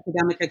for an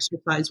academic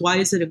exercise. Why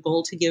is it a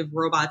goal to give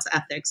robots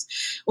ethics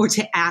or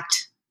to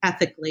act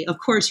ethically? Of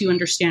course, you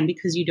understand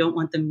because you don't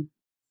want them,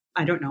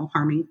 I don't know,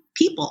 harming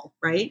people,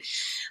 right?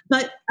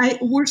 But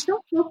we're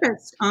so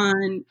focused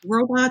on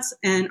robots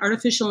and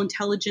artificial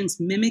intelligence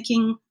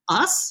mimicking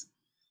us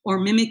or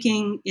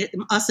mimicking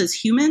us as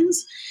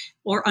humans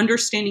or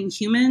understanding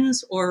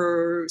humans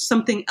or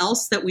something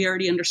else that we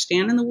already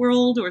understand in the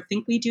world or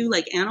think we do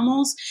like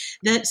animals,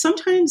 that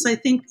sometimes I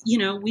think,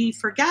 we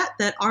forget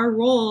that our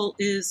role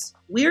is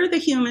we're the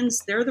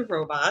humans, they're the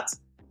robots.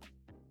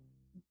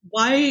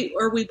 Why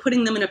are we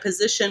putting them in a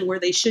position where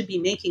they should be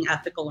making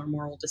ethical or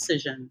moral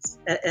decisions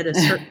at a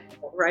certain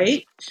level,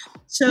 right?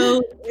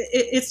 So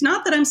it's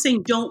not that I'm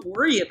saying don't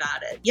worry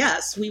about it.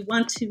 Yes, we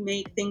want to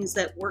make things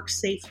that work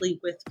safely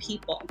with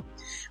people.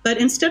 But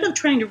instead of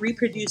trying to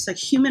reproduce a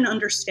human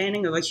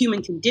understanding of a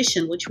human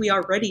condition, which we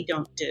already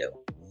don't do,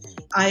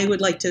 I would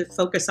like to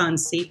focus on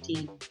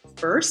safety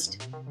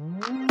first.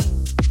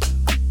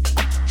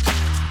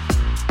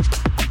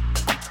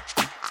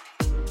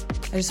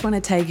 I just want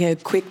to take a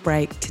quick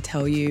break to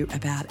tell you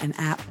about an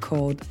app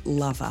called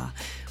Lover,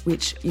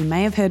 which you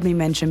may have heard me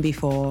mention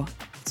before.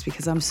 It's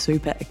because I'm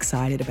super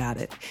excited about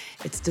it.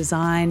 It's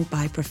designed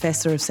by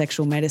Professor of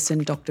Sexual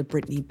Medicine, Dr.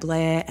 Brittany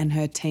Blair and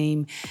her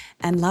team,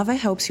 and Lover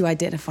helps you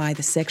identify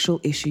the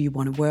sexual issue you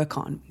want to work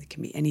on. It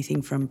can be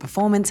anything from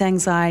performance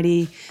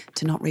anxiety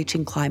to not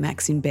reaching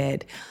climax in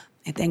bed.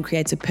 It then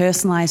creates a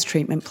personalised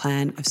treatment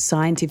plan of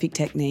scientific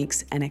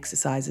techniques and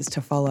exercises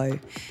to follow.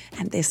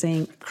 And they're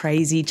seeing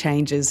crazy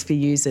changes for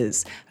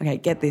users. Okay,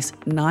 get this,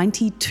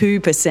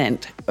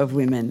 92% of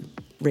women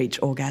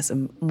reach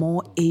orgasm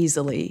more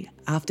easily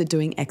after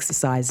doing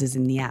exercises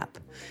in the app.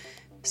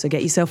 So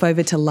get yourself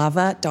over to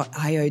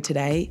lover.io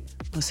today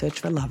or search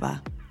for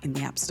Lover in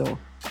the App Store.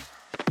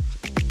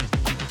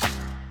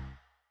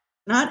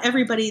 Not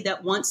everybody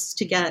that wants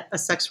to get a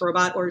sex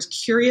robot or is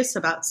curious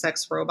about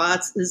sex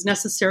robots is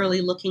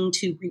necessarily looking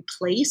to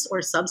replace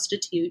or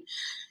substitute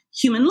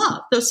human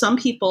love, though some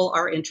people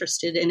are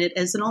interested in it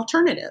as an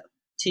alternative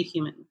to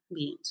human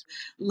beings.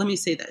 Let me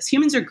say this.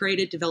 Humans are great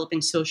at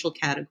developing social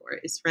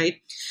categories, right?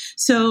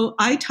 So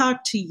I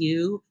talk to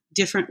you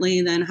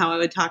differently than how I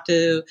would talk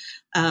to,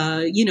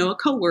 a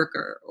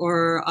coworker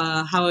or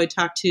how I would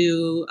talk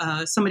to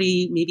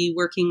somebody maybe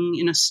working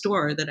in a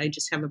store that I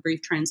just have a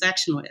brief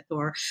transaction with,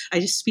 or I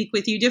just speak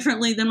with you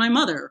differently than my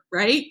mother,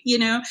 right?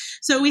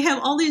 So we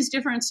have all these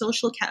different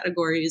social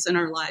categories in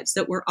our lives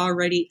that we're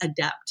already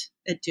adept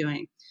at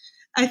doing.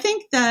 I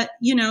think that,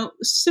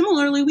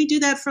 similarly, we do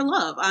that for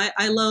love.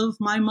 I love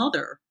my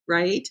mother,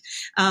 right?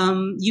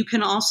 You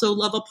can also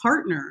love a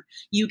partner.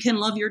 You can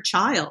love your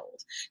child.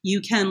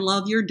 You can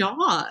love your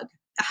dog.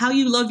 How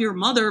you love your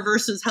mother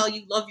versus how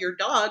you love your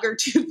dog are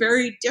two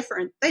very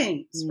different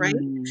things, right?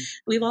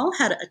 We've all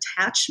had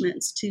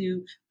attachments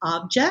to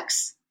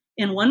objects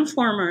in one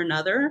form or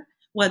another,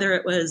 whether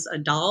it was a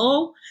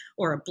doll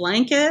or a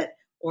blanket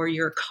or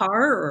your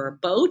car or a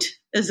boat.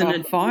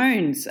 Our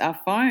phones.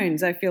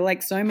 I feel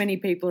like so many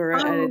people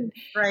are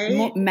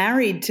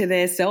married to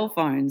their cell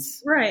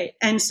phones. Right.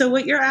 And so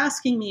what you're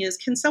asking me is,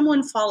 can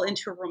someone fall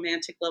into a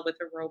romantic love with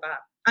a robot?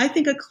 I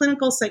think a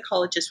clinical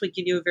psychologist would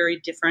give you a very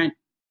different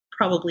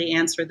probably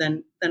answer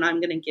than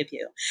I'm going to give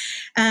you.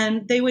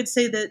 And they would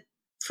say that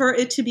for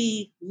it to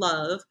be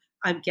love,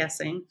 I'm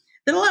guessing,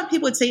 that a lot of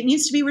people would say it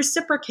needs to be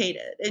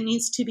reciprocated. It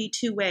needs to be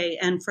two-way.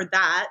 And for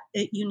that,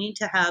 you need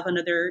to have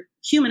another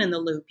human in the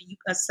loop.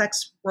 A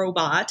sex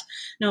robot,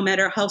 no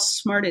matter how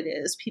smart it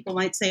is, people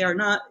might say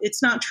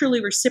it's not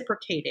truly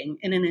reciprocating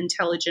in an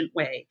intelligent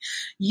way.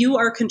 You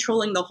are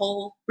controlling the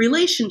whole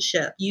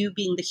relationship, you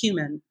being the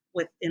human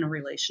in a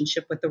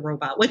relationship with the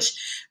robot, which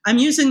I'm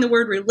using the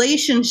word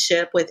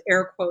relationship with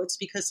air quotes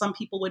because some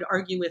people would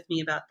argue with me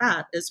about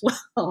that as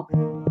well.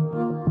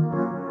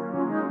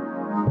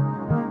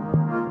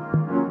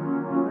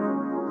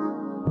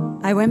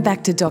 I went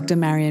back to Dr.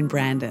 Marion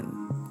Brandon,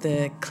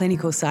 the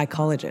clinical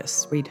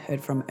psychologist we'd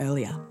heard from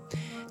earlier,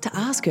 to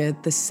ask her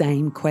the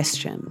same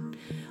question.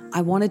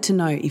 I wanted to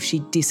know if she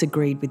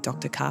disagreed with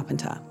Dr.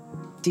 Carpenter.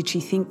 Did she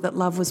think that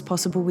love was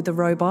possible with a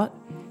robot?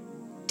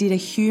 Did a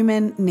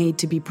human need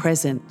to be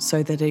present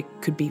so that it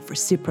could be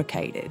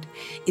reciprocated?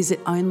 Is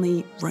it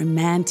only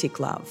romantic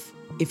love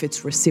if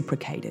it's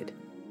reciprocated?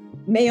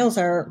 Males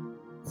are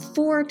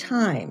 4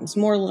 times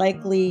more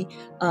likely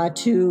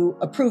to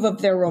approve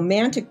of their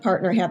romantic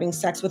partner having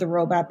sex with a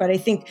robot. But I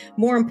think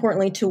more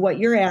importantly to what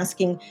you're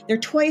asking, they're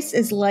twice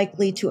as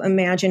likely to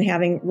imagine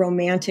having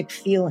romantic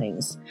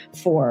feelings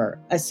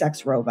for a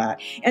sex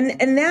robot.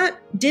 And that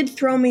did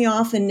throw me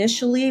off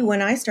initially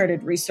when I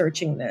started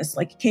researching this.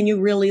 Like, can you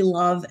really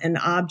love an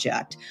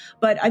object?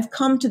 But I've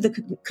come to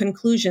the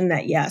conclusion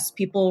that yes,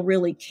 people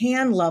really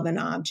can love an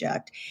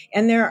object.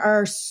 And there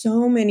are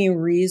so many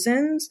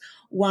reasons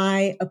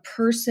why a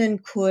person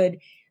could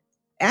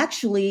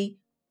actually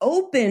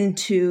open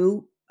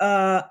to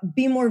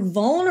be more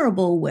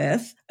vulnerable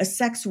with a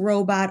sex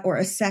robot or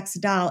a sex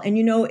doll. And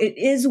it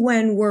is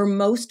when we're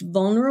most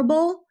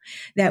vulnerable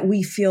that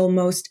we feel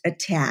most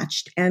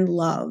attached and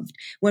loved.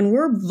 When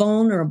we're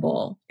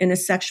vulnerable in a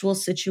sexual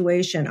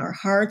situation, our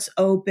heart's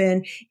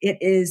open, it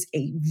is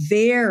a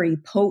very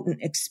potent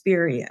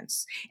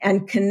experience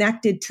and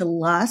connected to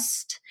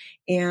lust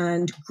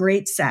and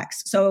great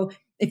sex. So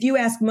if you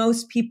ask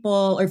most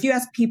people, or if you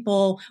ask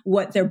people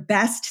what their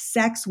best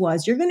sex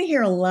was, you're going to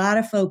hear a lot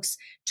of folks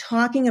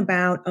talking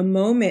about a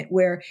moment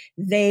where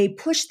they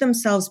pushed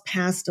themselves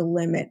past a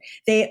limit.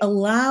 They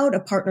allowed a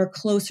partner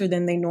closer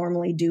than they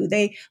normally do.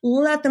 They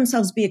let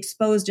themselves be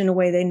exposed in a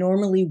way they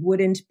normally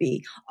wouldn't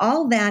be.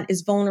 All that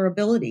is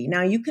vulnerability.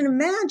 Now, you can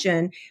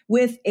imagine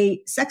with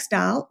a sex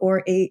doll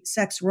or a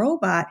sex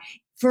robot,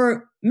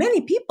 for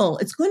many people,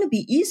 it's going to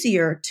be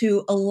easier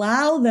to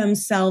allow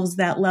themselves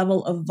that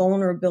level of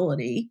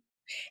vulnerability.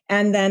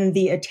 And then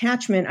the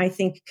attachment, I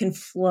think, can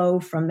flow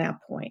from that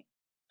point.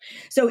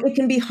 So it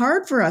can be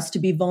hard for us to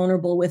be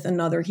vulnerable with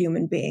another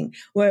human being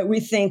where we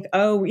think,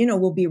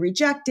 we'll be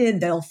rejected.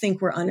 They'll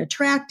think we're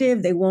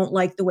unattractive. They won't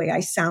like the way I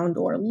sound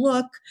or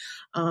look.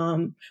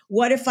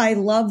 What if I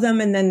love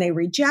them and then they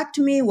reject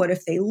me? What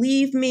if they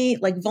leave me?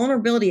 Like,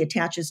 vulnerability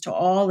attaches to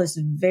all this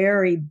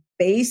very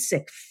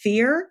basic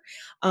fear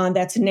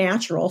that's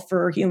natural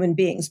for human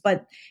beings.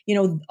 But,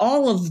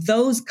 all of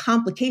those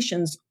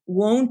complications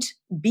won't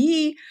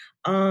be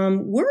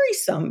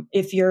worrisome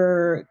if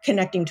you're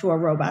connecting to a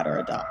robot or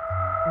a doll.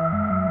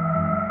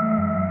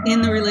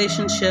 In the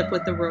relationship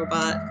with the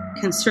robot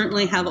can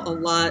certainly have a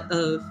lot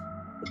of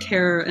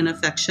care and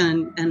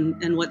affection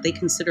and what they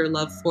consider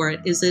love for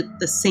it. Is it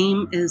the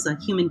same as a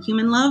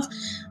human love?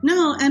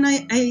 No, and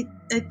I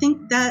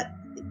think that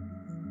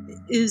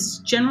is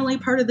generally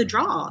part of the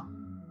draw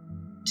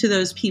to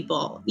those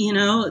people,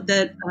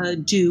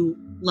 that do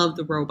love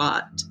the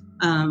robot.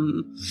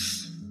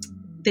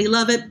 They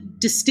love it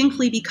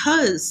distinctly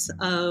because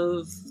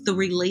of the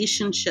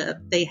relationship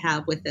they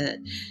have with it,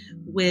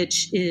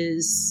 which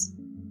is,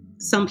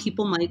 some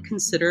people might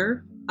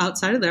consider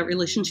outside of that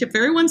relationship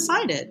very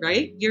one-sided,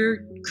 right? You're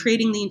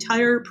creating the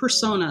entire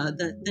persona,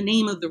 the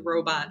name of the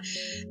robot,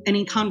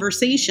 any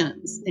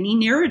conversations, any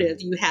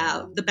narrative you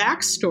have, the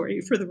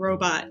backstory for the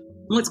robot.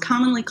 What's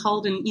commonly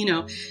called in,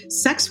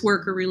 sex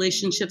worker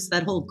relationships,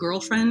 that whole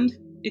girlfriend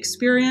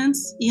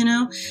experience,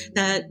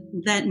 that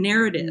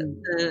narrative,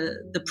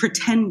 the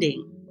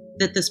pretending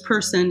that this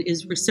person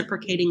is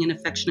reciprocating an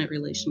affectionate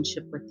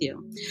relationship with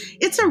you.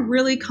 It's a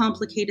really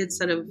complicated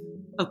set of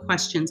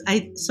questions.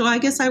 So I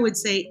guess I would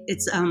say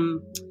it's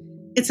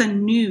a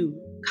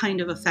new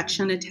kind of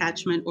affection,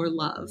 attachment, or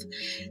love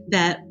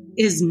that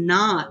is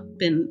not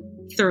been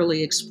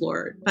thoroughly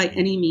explored by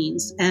any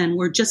means, and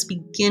we're just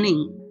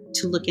beginning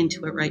to look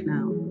into it right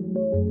now.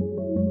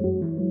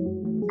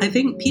 I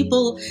think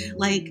people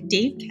like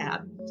Dave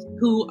Cat,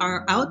 who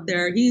are out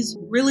there, he's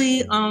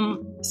really,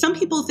 some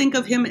people think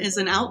of him as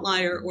an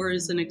outlier or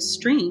as an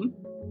extreme,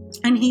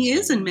 and he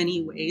is in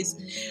many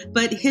ways,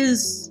 but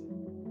his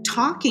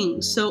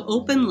talking so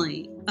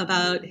openly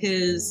about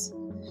his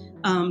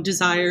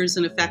desires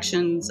and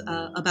affections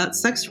about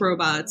sex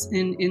robots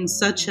in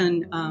such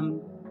an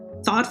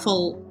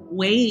thoughtful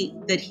way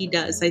that he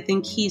does, I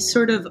think he's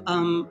sort of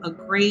a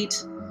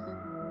great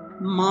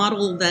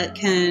model that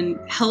can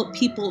help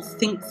people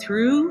think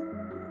through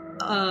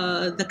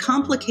the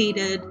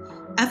complicated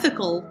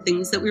ethical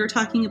things that we were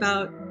talking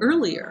about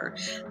earlier.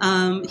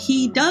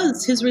 He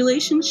does, his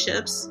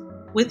relationships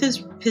with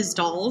his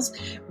dolls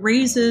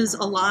raises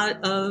a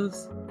lot of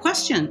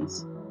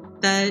questions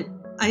that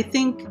I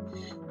think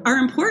are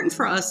important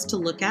for us to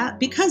look at,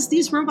 because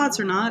these robots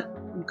are not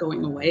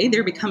going away.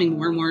 They're becoming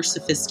more and more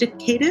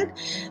sophisticated.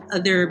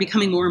 They're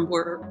becoming more and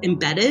more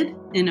embedded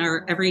in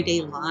our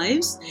everyday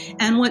lives.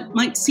 And what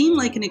might seem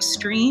like an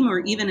extreme or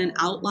even an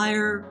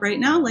outlier right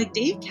now, like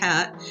Dave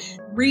Cat,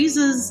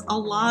 raises a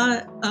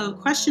lot of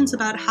questions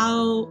about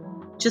how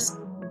just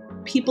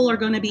people are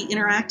going to be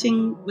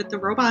interacting with the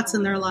robots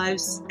in their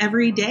lives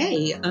every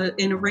day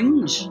in a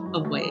range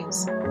of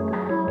ways.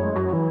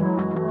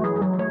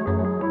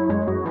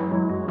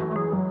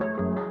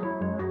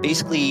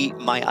 Basically,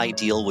 my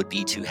ideal would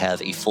be to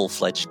have a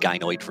full-fledged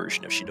gynoid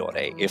version of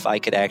Chidori. If I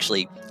could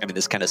actually,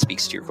 this kind of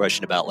speaks to your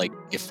question about, like,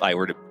 if I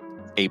were to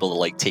able to,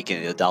 like, take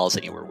any of the dolls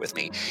anywhere with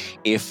me.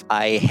 If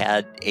I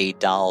had a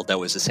doll that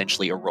was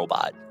essentially a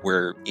robot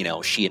where,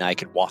 she and I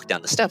could walk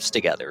down the steps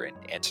together and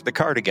enter the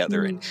car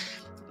together and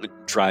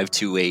drive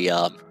to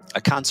a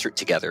concert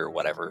together or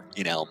whatever.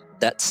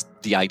 That's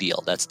the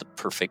ideal. That's the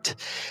perfect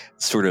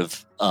sort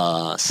of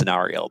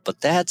scenario.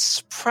 But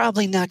that's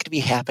probably not going to be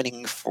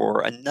happening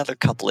for another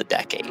couple of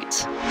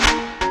decades.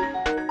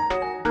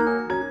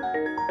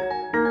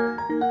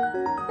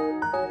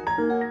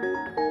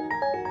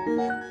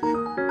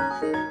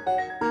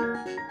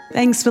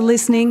 Thanks for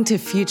listening to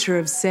Future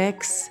of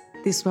Sex.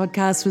 This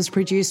podcast was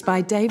produced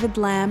by David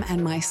Lamb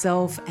and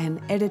myself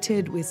and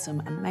edited with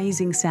some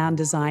amazing sound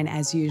design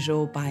as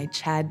usual by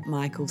Chad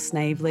Michael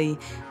Snavely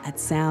at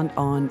Sound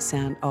On,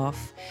 Sound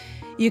Off.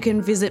 You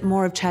can visit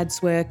more of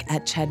Chad's work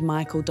at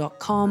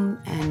chadmichael.com,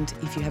 and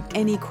if you have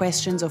any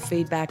questions or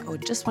feedback or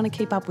just want to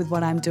keep up with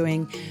what I'm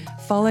doing,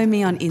 follow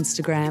me on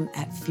Instagram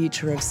at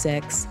Future of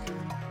Sex.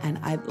 And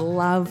I'd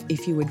love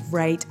if you would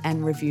rate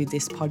and review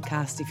this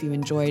podcast if you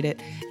enjoyed it,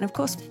 and of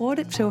course forward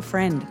it to a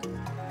friend.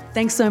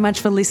 Thanks so much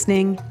for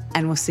listening,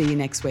 and we'll see you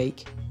next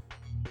week.